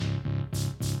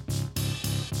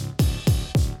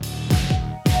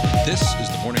This is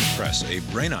the Morning Press, a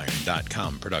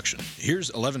brainiron.com production.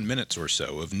 Here's 11 minutes or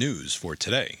so of news for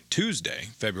today, Tuesday,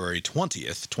 February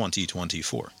 20th,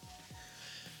 2024.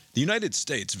 The United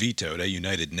States vetoed a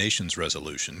United Nations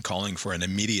resolution calling for an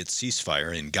immediate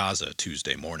ceasefire in Gaza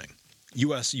Tuesday morning.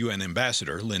 U.S. UN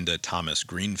Ambassador Linda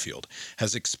Thomas-Greenfield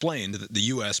has explained that the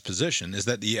U.S. position is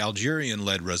that the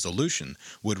Algerian-led resolution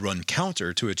would run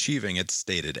counter to achieving its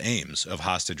stated aims of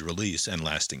hostage release and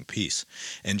lasting peace,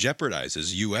 and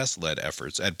jeopardizes U.S.-led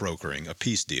efforts at brokering a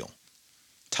peace deal.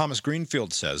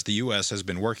 Thomas-Greenfield says the U.S. has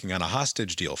been working on a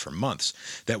hostage deal for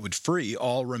months that would free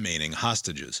all remaining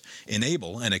hostages,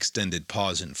 enable an extended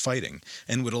pause in fighting,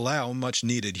 and would allow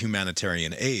much-needed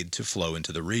humanitarian aid to flow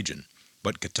into the region.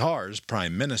 But Qatar's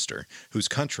prime minister, whose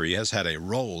country has had a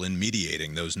role in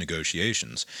mediating those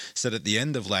negotiations, said at the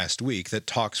end of last week that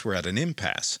talks were at an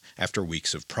impasse after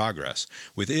weeks of progress,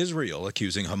 with Israel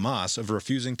accusing Hamas of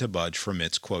refusing to budge from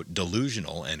its, quote,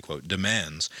 delusional, end quote,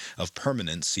 demands of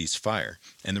permanent ceasefire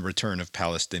and the return of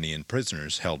Palestinian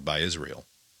prisoners held by Israel.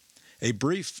 A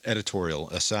brief editorial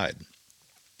aside.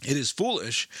 It is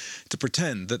foolish to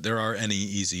pretend that there are any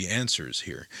easy answers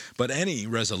here, but any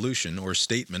resolution or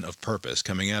statement of purpose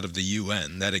coming out of the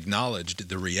UN that acknowledged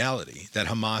the reality that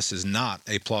Hamas is not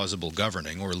a plausible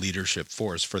governing or leadership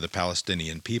force for the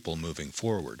Palestinian people moving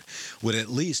forward would at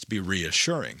least be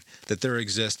reassuring that there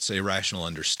exists a rational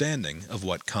understanding of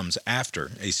what comes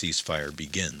after a ceasefire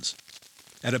begins.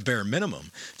 At a bare minimum,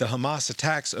 the Hamas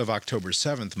attacks of October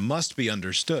 7th must be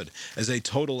understood as a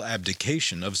total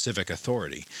abdication of civic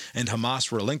authority, and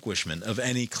Hamas relinquishment of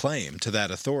any claim to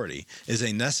that authority is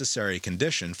a necessary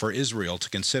condition for Israel to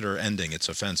consider ending its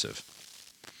offensive.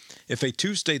 If a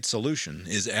two-state solution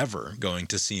is ever going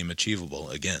to seem achievable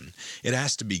again, it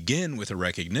has to begin with a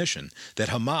recognition that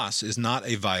Hamas is not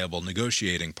a viable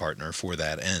negotiating partner for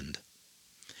that end.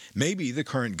 Maybe the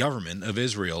current government of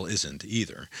Israel isn't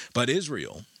either, but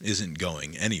Israel isn't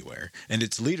going anywhere, and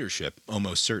its leadership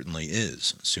almost certainly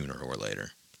is, sooner or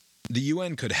later. The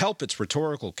UN could help its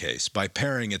rhetorical case by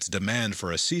pairing its demand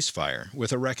for a ceasefire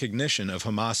with a recognition of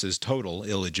Hamas's total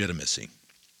illegitimacy.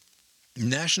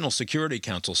 National Security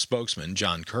Council spokesman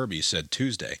John Kirby said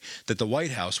Tuesday that the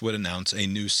White House would announce a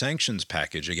new sanctions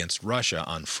package against Russia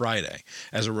on Friday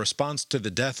as a response to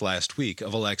the death last week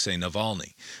of Alexei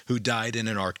Navalny, who died in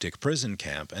an Arctic prison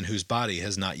camp and whose body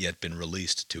has not yet been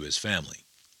released to his family.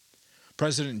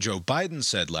 President Joe Biden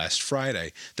said last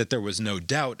Friday that there was no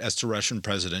doubt as to Russian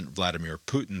President Vladimir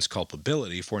Putin's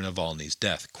culpability for Navalny's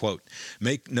death. Quote,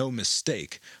 "Make no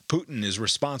mistake, Putin is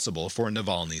responsible for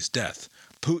Navalny's death.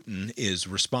 Putin is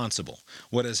responsible.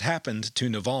 What has happened to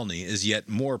Navalny is yet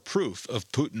more proof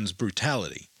of Putin's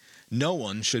brutality. No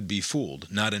one should be fooled,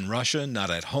 not in Russia, not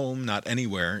at home, not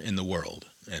anywhere in the world."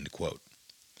 End quote.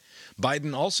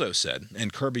 Biden also said,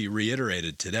 and Kirby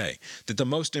reiterated today, that the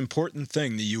most important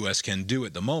thing the U.S. can do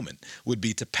at the moment would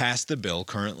be to pass the bill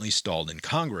currently stalled in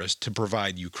Congress to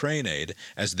provide Ukraine aid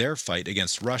as their fight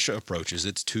against Russia approaches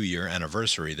its 2-year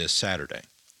anniversary this Saturday.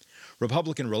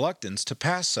 Republican reluctance to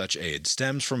pass such aid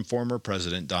stems from former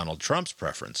President Donald Trump's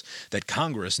preference that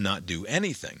Congress not do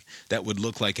anything that would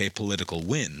look like a political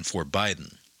win for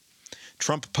Biden.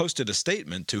 Trump posted a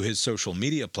statement to his social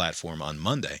media platform on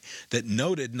Monday that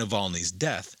noted Navalny's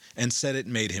death and said it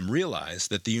made him realize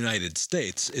that the United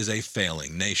States is a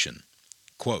failing nation.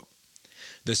 Quote,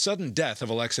 "The sudden death of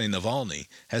Alexei Navalny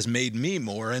has made me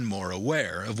more and more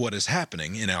aware of what is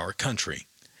happening in our country.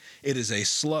 It is a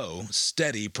slow,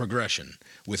 steady progression,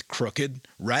 with crooked,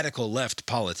 radical left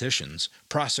politicians,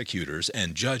 prosecutors,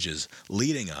 and judges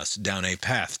leading us down a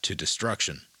path to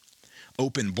destruction.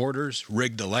 Open borders,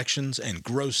 rigged elections, and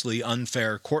grossly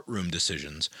unfair courtroom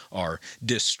decisions are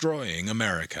destroying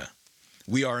America.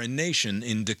 We are a nation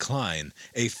in decline,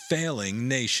 a failing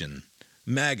nation.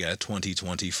 MAGA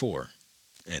 2024.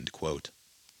 End quote.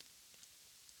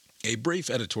 A brief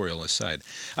editorial aside,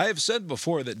 I have said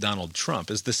before that Donald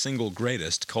Trump is the single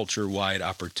greatest culture-wide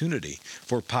opportunity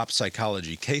for pop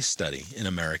psychology case study in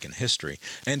American history,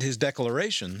 and his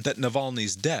declaration that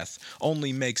Navalny's death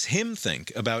only makes him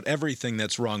think about everything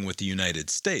that's wrong with the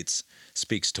United States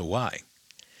speaks to why.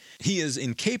 He is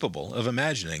incapable of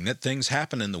imagining that things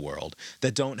happen in the world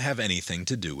that don't have anything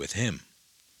to do with him.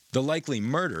 The likely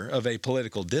murder of a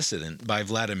political dissident by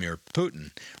Vladimir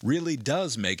Putin really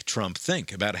does make Trump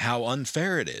think about how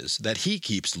unfair it is that he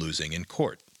keeps losing in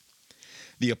court.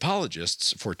 The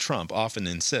apologists for Trump often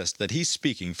insist that he's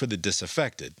speaking for the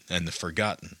disaffected and the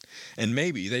forgotten, and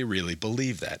maybe they really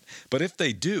believe that. But if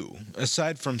they do,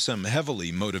 aside from some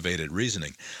heavily motivated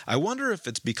reasoning, I wonder if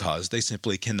it's because they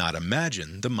simply cannot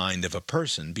imagine the mind of a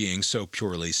person being so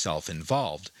purely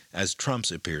self-involved as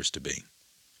Trump's appears to be.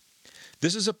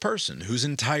 This is a person whose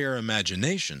entire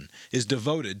imagination is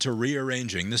devoted to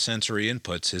rearranging the sensory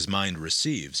inputs his mind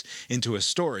receives into a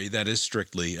story that is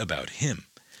strictly about him.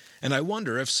 And I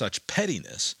wonder if such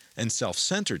pettiness and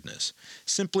self-centeredness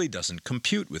simply doesn't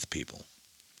compute with people.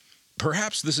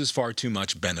 Perhaps this is far too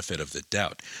much benefit of the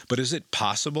doubt, but is it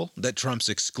possible that Trump's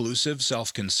exclusive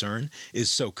self-concern is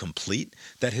so complete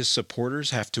that his supporters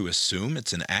have to assume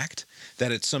it's an act,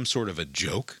 that it's some sort of a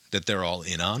joke that they're all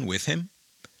in on with him?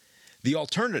 The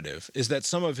alternative is that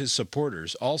some of his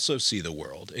supporters also see the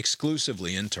world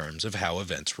exclusively in terms of how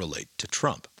events relate to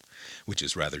Trump, which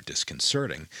is rather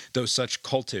disconcerting, though such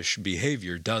cultish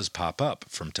behavior does pop up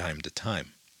from time to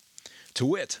time. To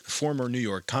wit, former New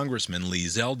York Congressman Lee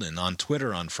Zeldin on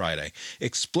Twitter on Friday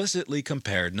explicitly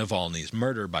compared Navalny's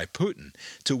murder by Putin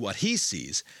to what he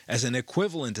sees as an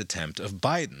equivalent attempt of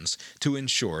Biden's to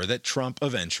ensure that Trump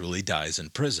eventually dies in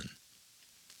prison.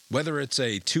 Whether it's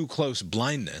a too close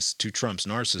blindness to Trump's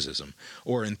narcissism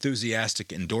or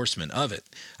enthusiastic endorsement of it,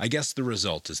 I guess the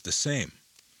result is the same.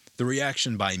 The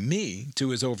reaction by me to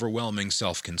his overwhelming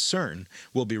self-concern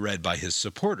will be read by his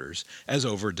supporters as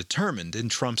overdetermined in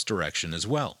Trump's direction as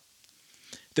well.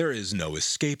 There is no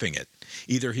escaping it.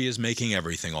 Either he is making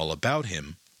everything all about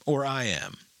him, or I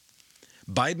am.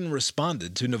 Biden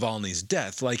responded to Navalny's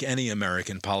death like any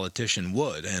American politician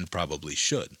would and probably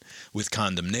should, with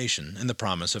condemnation and the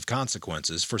promise of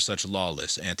consequences for such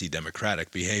lawless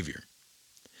anti-democratic behavior.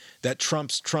 That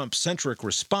Trump's Trump-centric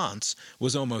response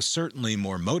was almost certainly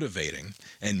more motivating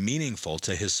and meaningful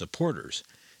to his supporters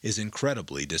is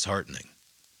incredibly disheartening.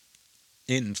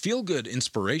 In feel-good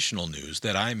inspirational news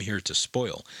that I'm here to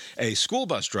spoil, a school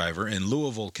bus driver in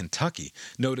Louisville, Kentucky,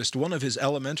 noticed one of his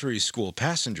elementary school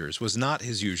passengers was not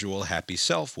his usual happy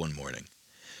self one morning.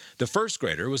 The first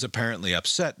grader was apparently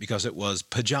upset because it was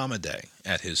pajama day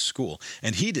at his school,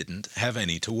 and he didn't have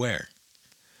any to wear.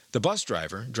 The bus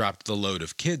driver dropped the load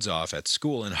of kids off at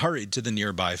school and hurried to the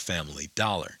nearby Family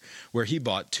Dollar, where he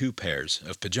bought 2 pairs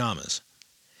of pajamas.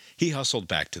 He hustled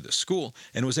back to the school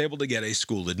and was able to get a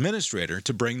school administrator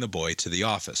to bring the boy to the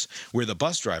office, where the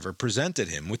bus driver presented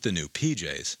him with the new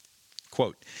PJs.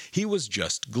 Quote, "He was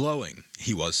just glowing.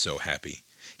 He was so happy.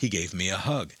 He gave me a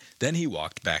hug. Then he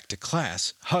walked back to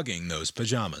class, hugging those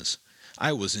pajamas.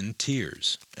 I was in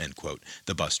tears," end quote,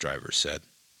 the bus driver said.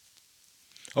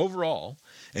 Overall,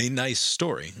 a nice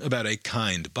story about a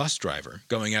kind bus driver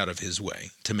going out of his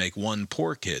way to make one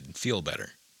poor kid feel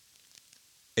better.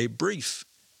 A brief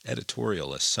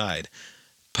editorial aside,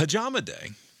 Pajama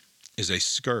Day is a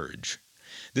scourge.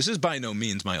 This is by no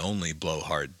means my only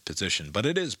blowhard position, but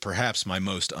it is perhaps my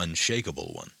most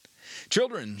unshakable one.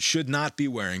 Children should not be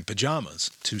wearing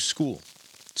pajamas to school.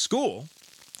 School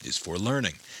is for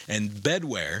learning, and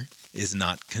bedwear is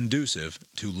not conducive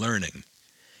to learning.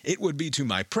 It would be to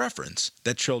my preference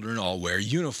that children all wear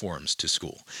uniforms to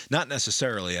school, not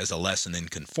necessarily as a lesson in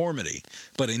conformity,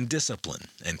 but in discipline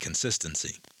and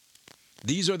consistency.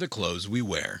 These are the clothes we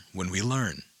wear when we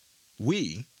learn.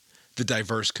 We, the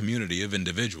diverse community of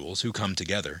individuals who come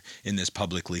together in this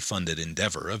publicly funded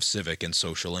endeavor of civic and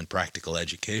social and practical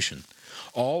education,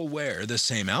 all wear the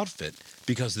same outfit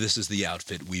because this is the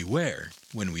outfit we wear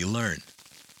when we learn.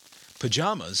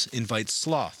 Pajamas invite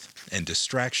sloth and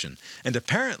distraction, and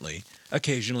apparently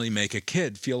occasionally make a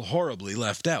kid feel horribly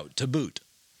left out to boot.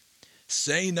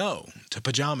 Say no to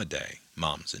Pajama Day,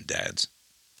 moms and dads.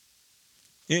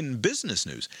 In business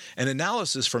news, an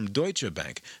analysis from Deutsche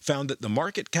Bank found that the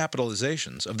market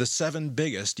capitalizations of the 7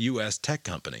 biggest U.S. tech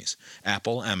companies,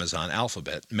 Apple, Amazon,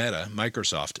 Alphabet, Meta,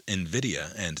 Microsoft,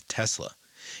 Nvidia, and Tesla,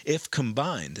 if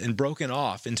combined and broken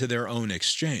off into their own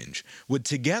exchange, would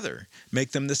together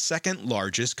make them the 2nd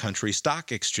largest country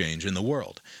stock exchange in the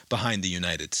world, behind the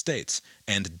United States,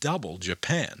 and double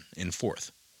Japan in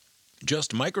 4th.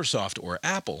 Just Microsoft or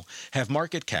Apple have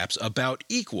market caps about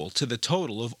equal to the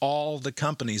total of all the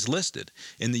companies listed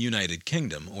in the United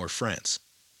Kingdom or France.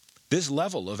 This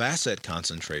level of asset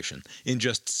concentration in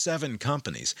just 7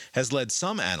 companies has led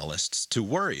some analysts to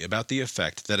worry about the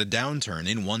effect that a downturn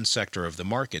in one sector of the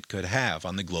market could have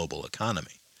on the global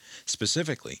economy.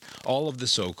 Specifically, all of the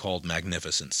so-called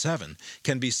Magnificent Seven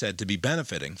can be said to be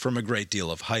benefiting from a great deal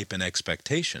of hype and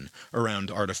expectation around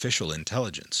artificial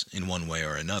intelligence in one way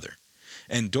or another.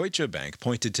 And Deutsche Bank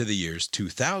pointed to the years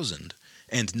 2000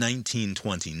 and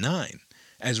 1929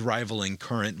 as rivaling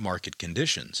current market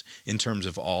conditions in terms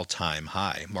of all-time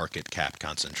high market cap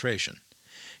concentration,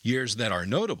 years that are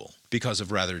notable because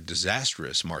of rather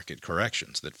disastrous market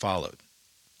corrections that followed.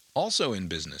 Also in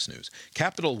business news,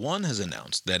 Capital One has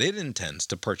announced that it intends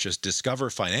to purchase Discover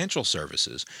Financial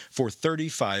Services for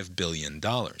 $35 billion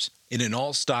in an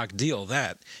all-stock deal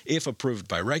that, if approved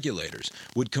by regulators,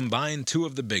 would combine two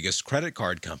of the biggest credit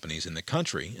card companies in the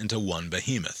country into one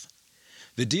behemoth.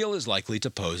 The deal is likely to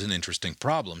pose an interesting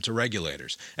problem to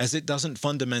regulators, as it doesn't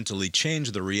fundamentally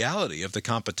change the reality of the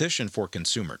competition for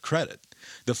consumer credit.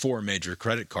 The four major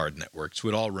credit card networks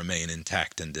would all remain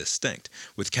intact and distinct,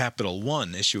 with Capital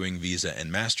One issuing Visa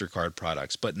and MasterCard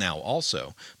products, but now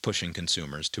also pushing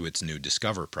consumers to its new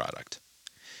Discover product.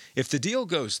 If the deal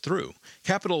goes through,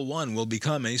 Capital One will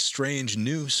become a strange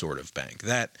new sort of bank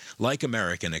that, like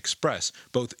American Express,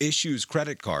 both issues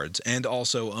credit cards and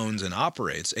also owns and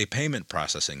operates a payment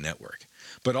processing network,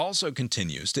 but also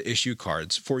continues to issue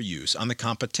cards for use on the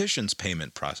competition's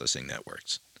payment processing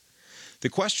networks. The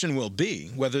question will be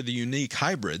whether the unique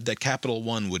hybrid that Capital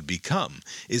One would become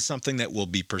is something that will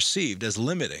be perceived as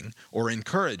limiting or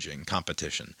encouraging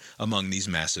competition among these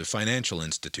massive financial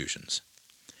institutions.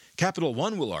 Capital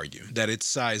One will argue that its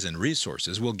size and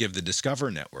resources will give the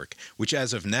Discover network, which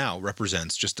as of now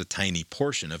represents just a tiny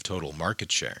portion of total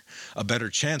market share, a better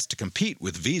chance to compete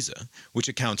with Visa, which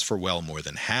accounts for well more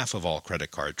than half of all credit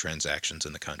card transactions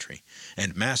in the country,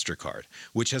 and MasterCard,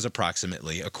 which has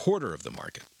approximately a quarter of the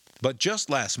market. But just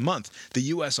last month, the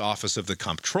U.S. Office of the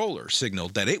Comptroller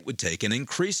signaled that it would take an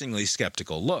increasingly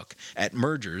skeptical look at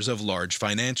mergers of large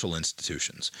financial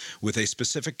institutions, with a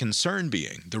specific concern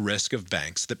being the risk of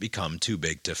banks that become too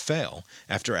big to fail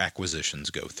after acquisitions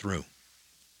go through.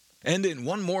 And in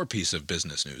one more piece of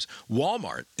business news,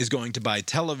 Walmart is going to buy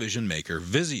television maker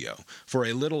Vizio for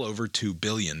a little over $2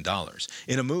 billion,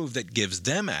 in a move that gives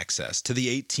them access to the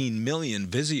 18 million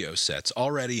Vizio sets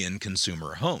already in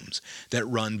consumer homes that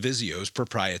run Vizio's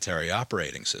proprietary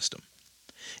operating system.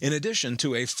 In addition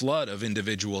to a flood of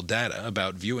individual data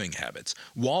about viewing habits,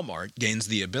 Walmart gains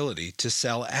the ability to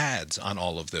sell ads on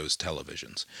all of those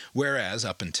televisions, whereas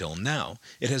up until now,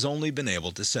 it has only been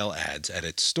able to sell ads at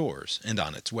its stores and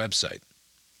on its website.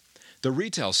 The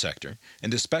retail sector,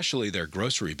 and especially their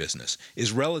grocery business,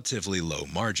 is relatively low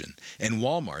margin, and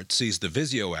Walmart sees the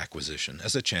Vizio acquisition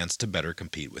as a chance to better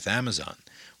compete with Amazon,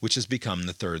 which has become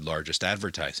the third largest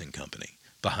advertising company,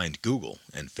 behind Google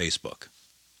and Facebook.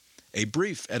 A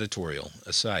brief editorial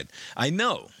aside. I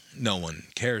know no one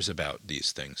cares about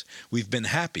these things. We've been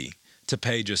happy to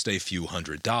pay just a few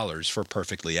 $100s for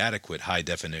perfectly adequate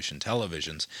high-definition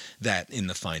televisions that, in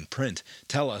the fine print,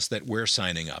 tell us that we're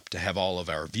signing up to have all of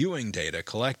our viewing data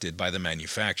collected by the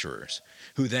manufacturers,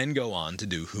 who then go on to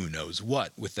do who knows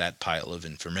what with that pile of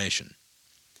information.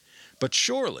 But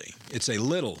surely it's a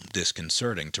little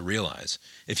disconcerting to realize,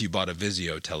 if you bought a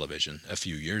Vizio television a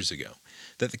few years ago,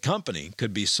 that the company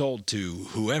could be sold to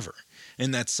whoever,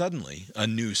 and that suddenly a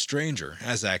new stranger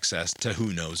has access to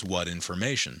who knows what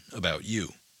information about you.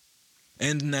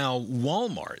 And now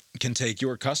Walmart can take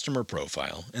your customer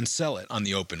profile and sell it on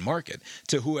the open market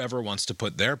to whoever wants to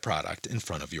put their product in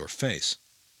front of your face.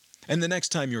 And the next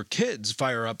time your kids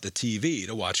fire up the TV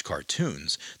to watch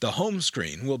cartoons, the home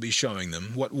screen will be showing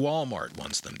them what Walmart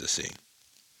wants them to see.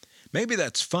 Maybe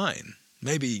that's fine.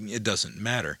 Maybe it doesn't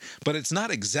matter. But it's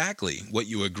not exactly what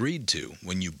you agreed to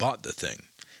when you bought the thing.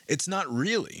 It's not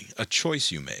really a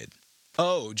choice you made.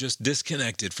 Oh, just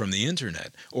disconnect it from the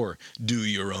internet, or do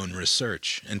your own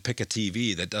research and pick a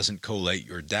TV that doesn't collate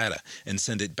your data and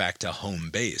send it back to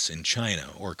home base in China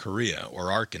or Korea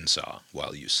or Arkansas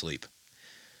while you sleep.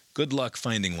 Good luck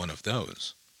finding one of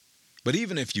those. But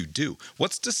even if you do,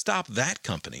 what's to stop that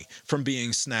company from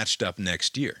being snatched up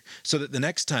next year, so that the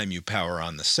next time you power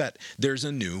on the set, there's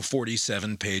a new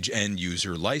 47-page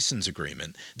end-user license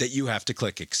agreement that you have to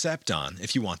click accept on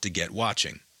if you want to get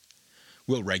watching?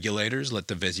 Will regulators let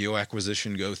the Vizio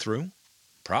acquisition go through?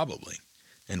 Probably.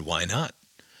 And why not?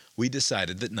 We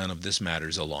decided that none of this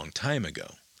matters a long time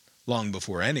ago, long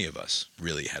before any of us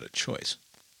really had a choice.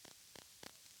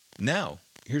 Now,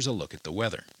 here's a look at the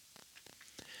weather.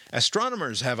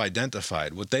 Astronomers have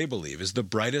identified what they believe is the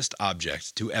brightest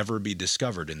object to ever be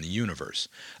discovered in the universe,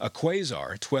 a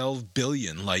quasar 12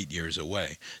 billion light-years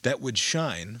away that would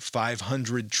shine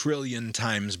 500 trillion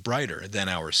times brighter than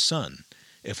our sun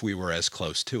if we were as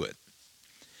close to it.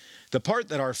 The part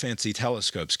that our fancy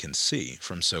telescopes can see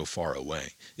from so far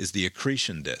away is the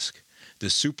accretion disk, the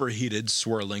superheated,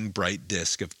 swirling, bright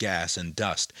disk of gas and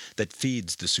dust that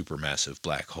feeds the supermassive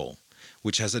black hole,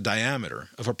 which has a diameter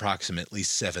of approximately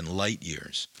 7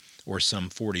 light-years, or some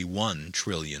 41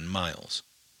 trillion miles.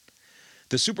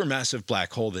 The supermassive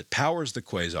black hole that powers the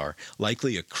quasar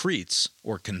likely accretes,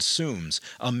 or consumes,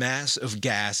 a mass of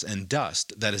gas and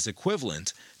dust that is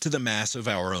equivalent to the mass of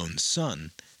our own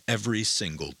sun every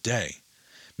single day,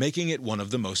 making it one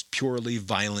of the most purely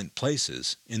violent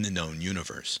places in the known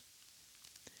universe.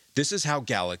 This is how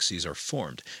galaxies are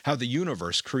formed, how the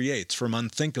universe creates from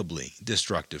unthinkably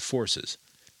destructive forces.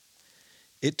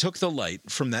 It took the light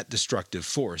from that destructive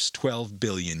force 12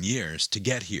 billion years to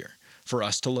get here, for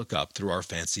us to look up through our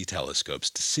fancy telescopes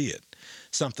to see it,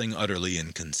 something utterly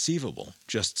inconceivable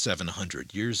just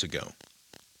 700 years ago.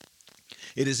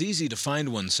 It is easy to find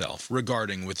oneself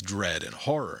regarding with dread and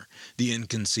horror the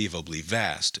inconceivably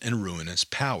vast and ruinous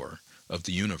power of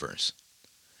the universe.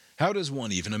 How does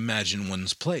one even imagine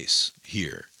one's place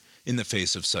here, in the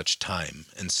face of such time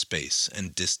and space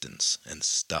and distance and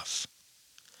stuff?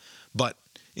 But,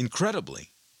 incredibly,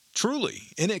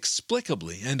 truly,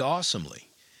 inexplicably, and awesomely,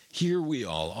 here we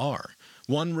all are,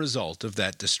 one result of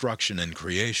that destruction and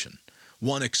creation,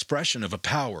 one expression of a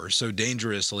power so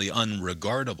dangerously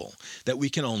unregardable that we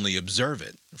can only observe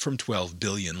it from 12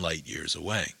 billion light-years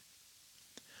away.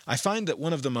 I find that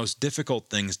one of the most difficult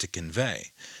things to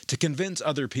convey, to convince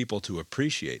other people to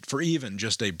appreciate for even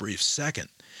just a brief second,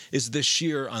 is the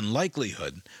sheer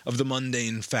unlikelihood of the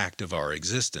mundane fact of our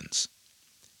existence.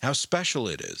 How special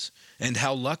it is, and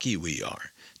how lucky we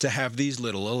are, to have these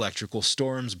little electrical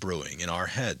storms brewing in our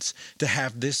heads, to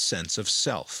have this sense of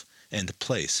self and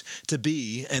place, to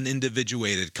be an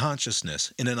individuated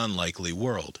consciousness in an unlikely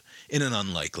world, in an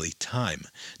unlikely time,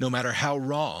 no matter how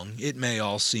wrong it may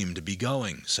all seem to be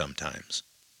going sometimes.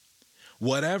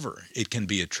 Whatever it can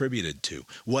be attributed to,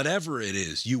 whatever it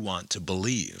is you want to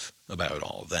believe about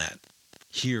all that,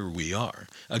 here we are,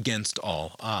 against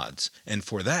all odds, and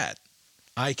for that,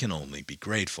 I can only be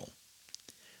grateful.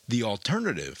 The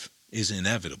alternative is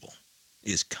inevitable,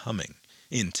 is coming.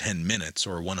 In 10 minutes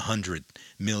or 100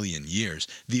 million years,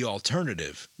 the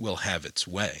alternative will have its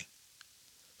way.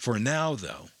 For now,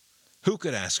 though, who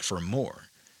could ask for more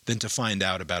than to find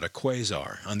out about a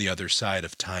quasar on the other side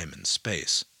of time and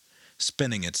space,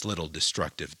 spinning its little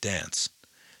destructive dance,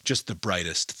 just the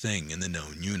brightest thing in the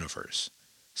known universe,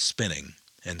 spinning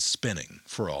and spinning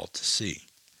for all to see,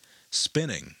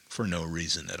 spinning for no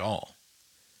reason at all,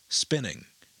 spinning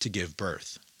to give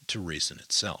birth to reason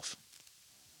itself.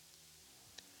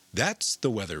 That's the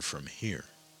weather from here.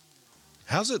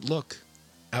 How's it look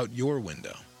out your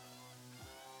window?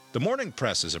 The Morning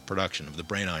Press is a production of the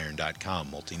BrainIron.com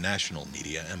multinational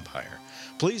media empire.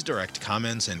 Please direct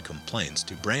comments and complaints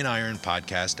to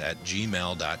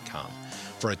brainironpodcast@gmail.com.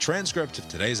 For a transcript of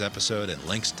today's episode and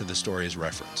links to the stories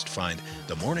referenced, find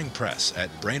The Morning Press at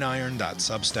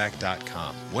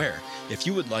brainiron.substack.com, where, if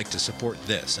you would like to support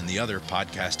this and the other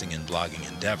podcasting and blogging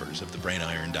endeavors of the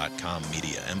BrainIron.com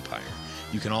media empire,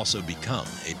 you can also become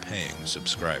a paying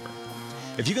subscriber.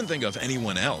 If you can think of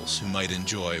anyone else who might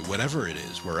enjoy whatever it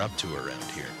is we're up to around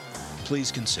here,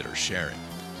 please consider sharing.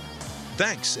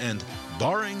 Thanks, and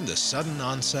barring the sudden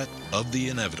onset of the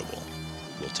inevitable,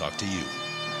 we'll talk to you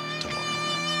tomorrow.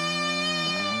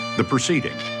 The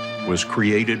proceeding was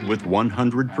created with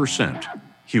 100%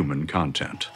 human content.